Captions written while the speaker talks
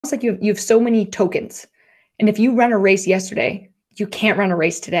like you have so many tokens. And if you run a race yesterday, you can't run a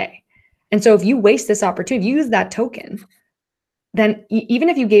race today. And so if you waste this opportunity, you use that token, then even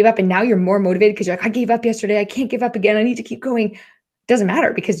if you gave up and now you're more motivated because you're like, I gave up yesterday, I can't give up again, I need to keep going. It doesn't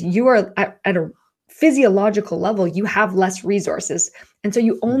matter because you are at a physiological level, you have less resources. And so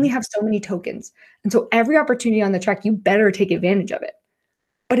you only have so many tokens. And so every opportunity on the track, you better take advantage of it.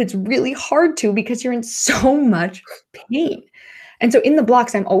 But it's really hard to because you're in so much pain. And so in the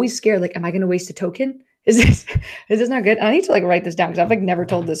blocks, I'm always scared, like, am I going to waste a token? Is this not good? I need to like write this down because I've like never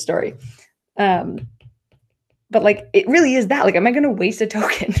told this story. But like, it really is that, like, am I going to waste a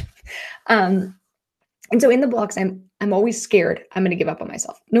token? And so in the blocks, I'm always scared I'm going to give up on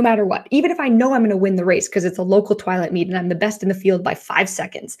myself, no matter what. Even if I know I'm going to win the race because it's a local twilight meet and I'm the best in the field by 5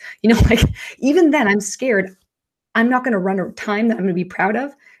 seconds, like even then I'm scared I'm not going to run a time that I'm going to be proud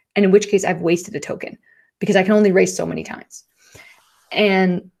of. And in which case I've wasted a token because I can only race so many times.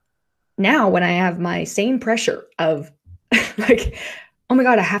 And now when I have my same pressure of like, oh my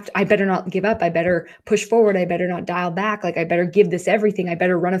God, I better not give up. I better push forward. I better not dial back. Like I better give this everything. I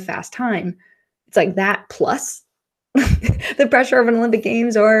better run a fast time. It's like that plus the pressure of an Olympic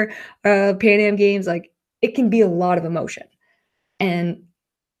Games or Pan Am Games. Like it can be a lot of emotion. And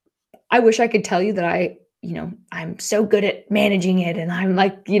I wish I could tell you that I'm so good at managing it. And I'm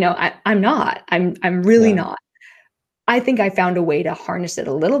like, I'm not, I'm really not. I think I found a way to harness it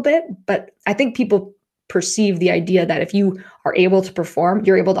a little bit, but I think people perceive the idea that if you are able to perform,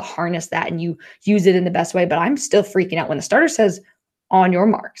 you're able to harness that and you use it in the best way. But I'm still freaking out when the starter says on your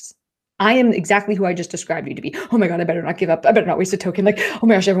marks. I am exactly who I just described you to be. Oh my God, I better not give up. I better not waste a token. Like, oh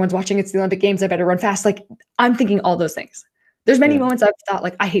my gosh, everyone's watching. It's the Olympic Games. I better run fast. Like I'm thinking all those things. There's many moments I've thought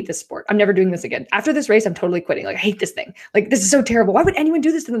like, I hate this sport. I'm never doing this again. After this race, I'm totally quitting. Like, I hate this thing. Like, this is so terrible. Why would anyone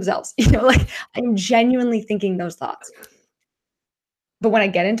do this to themselves? Like I'm genuinely thinking those thoughts. But when I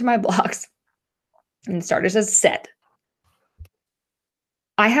get into my blocks and the starter says set,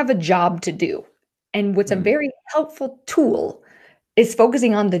 I have a job to do. And what's a very helpful tool is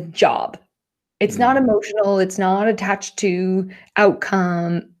focusing on the job. It's not emotional. It's not attached to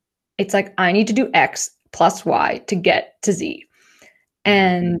outcome. It's like, I need to do X plus Y to get to Z.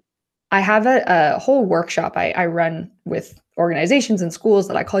 And I have a whole workshop I run with organizations and schools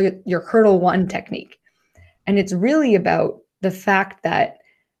that I call your hurdle 1 technique. And it's really about the fact that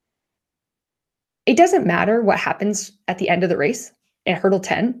it doesn't matter what happens at the end of the race at hurdle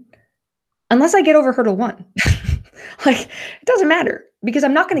 10, unless I get over hurdle 1. Like, it doesn't matter because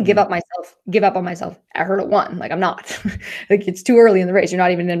I'm not going to give up on myself at hurdle 1. Like I'm not. Like it's too early in the race. You're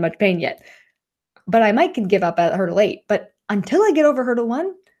not even in much pain yet. But I might give up at hurdle 8. But until I get over hurdle 1,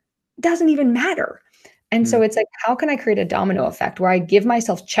 it doesn't even matter. And so it's like, how can I create a domino effect where I give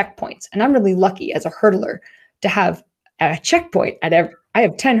myself checkpoints? And I'm really lucky as a hurdler to have a checkpoint I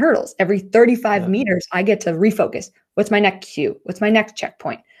have 10 hurdles. Every 35 meters, I get to refocus. What's my next cue? What's my next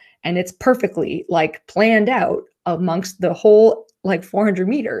checkpoint? And it's perfectly like planned out amongst the whole like 400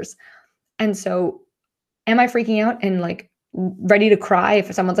 meters. And so am I freaking out and like ready to cry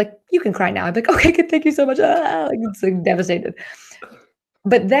if someone's like, you can cry now? I'm like, okay, good, thank you so much. Like, it's like devastated.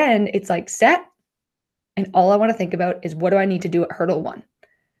 But then it's like set. And all I want to think about is what do I need to do at hurdle 1?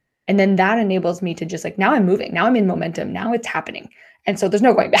 And then that enables me to just like, now I'm moving. Now I'm in momentum. Now it's happening. And so there's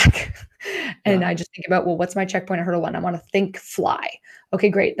no going back. And I just think about, well, what's my checkpoint at hurdle 1? I want to think fly. Okay,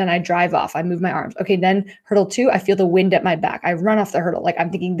 great. Then I drive off. I move my arms. Okay, then hurdle 2, I feel the wind at my back. I run off the hurdle. Like I'm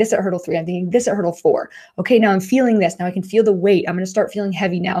thinking this at hurdle 3. I'm thinking this at hurdle 4. Okay, now I'm feeling this. Now I can feel the weight. I'm going to start feeling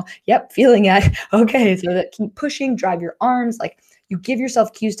heavy now. Yep, feeling it. Okay, so that keep pushing, drive your arms. Like you give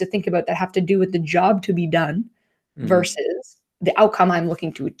yourself cues to think about that have to do with the job to be done versus the outcome I'm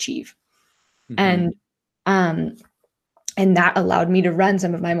looking to achieve. And that allowed me to run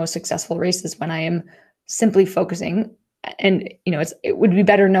some of my most successful races when I am simply focusing. And, it would be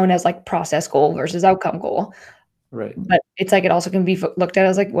better known as like process goal versus outcome goal. Right. But it's like, it also can be looked at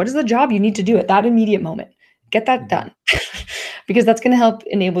as like, what is the job you need to do at that immediate moment? Get that done. Because that's going to help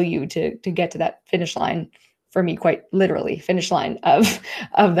enable you to get to that finish line, for me, quite literally finish line of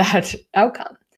that outcome.